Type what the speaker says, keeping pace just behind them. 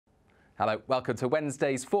Hello, welcome to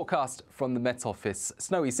Wednesday's forecast from the Met Office.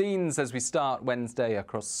 Snowy scenes as we start Wednesday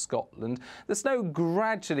across Scotland. The snow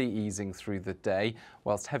gradually easing through the day,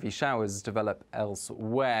 whilst heavy showers develop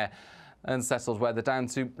elsewhere. Unsettled weather down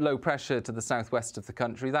to low pressure to the southwest of the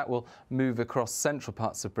country. That will move across central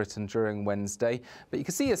parts of Britain during Wednesday. But you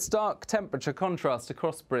can see a stark temperature contrast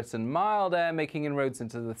across Britain. Mild air making inroads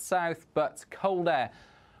into the south, but cold air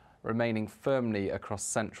remaining firmly across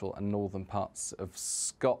central and northern parts of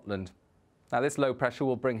Scotland. Now, this low pressure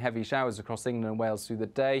will bring heavy showers across England and Wales through the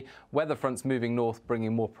day. Weather fronts moving north,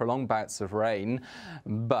 bringing more prolonged bouts of rain.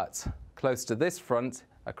 But close to this front,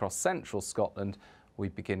 across central Scotland, we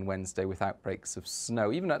begin Wednesday with outbreaks of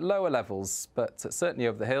snow, even at lower levels, but certainly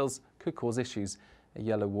over the hills, could cause issues. A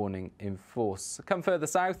yellow warning in force. Come further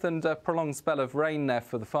south and a prolonged spell of rain there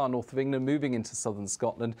for the far north of England, moving into southern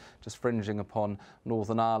Scotland, just fringing upon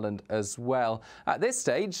Northern Ireland as well. At this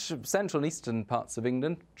stage, central and eastern parts of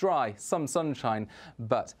England, dry, some sunshine,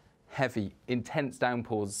 but heavy, intense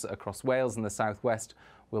downpours across Wales and the southwest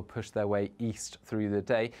will push their way east through the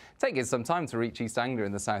day. Taking some time to reach East Anglia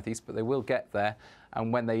in the southeast, but they will get there.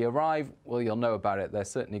 And when they arrive, well, you'll know about it. There's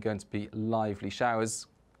certainly going to be lively showers.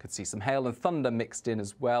 Could see some hail and thunder mixed in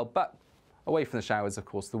as well, but away from the showers, of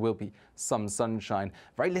course, there will be some sunshine.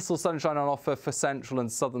 Very little sunshine on offer for central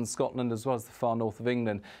and southern Scotland, as well as the far north of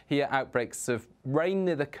England. Here, outbreaks of rain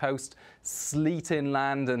near the coast, sleet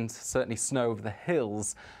inland, and certainly snow over the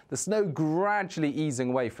hills. The snow gradually easing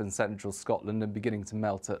away from central Scotland and beginning to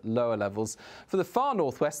melt at lower levels. For the far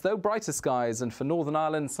northwest, though, brighter skies, and for Northern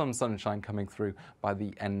Ireland, some sunshine coming through by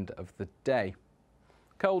the end of the day.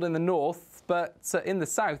 Cold in the north, but in the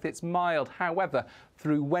south it's mild. However,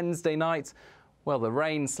 through Wednesday night, well, the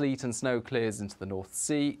rain, sleet and snow clears into the North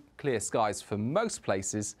Sea, clear skies for most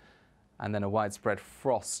places, and then a widespread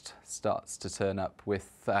frost starts to turn up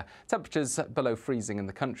with temperatures below freezing in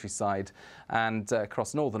the countryside and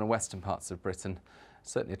across northern and western parts of Britain.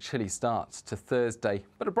 Certainly a chilly start to Thursday,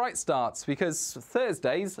 but a bright start because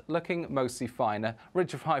Thursday's looking mostly fine. A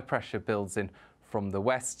ridge of high pressure builds in from the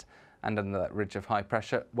west. And under that ridge of high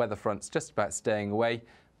pressure, weather fronts just about staying away.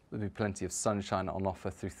 There'll be plenty of sunshine on offer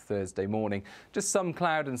through Thursday morning. Just some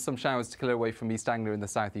cloud and some showers to clear away from East Anglia in the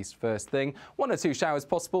southeast first thing. 1 or 2 showers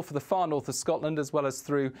possible for the far north of Scotland, as well as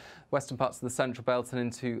through western parts of the central belt and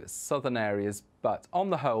into southern areas. But on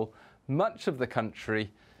the whole, much of the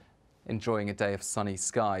country enjoying a day of sunny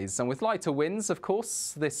skies. And with lighter winds, of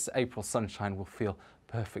course, this April sunshine will feel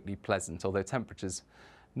perfectly pleasant, although temperatures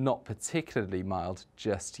not particularly mild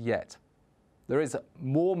just yet. There is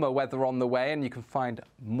warmer weather on the way, and you can find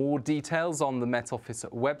more details on the Met Office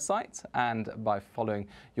website and by following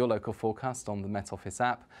your local forecast on the Met Office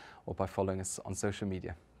app or by following us on social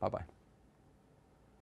media. Bye-bye.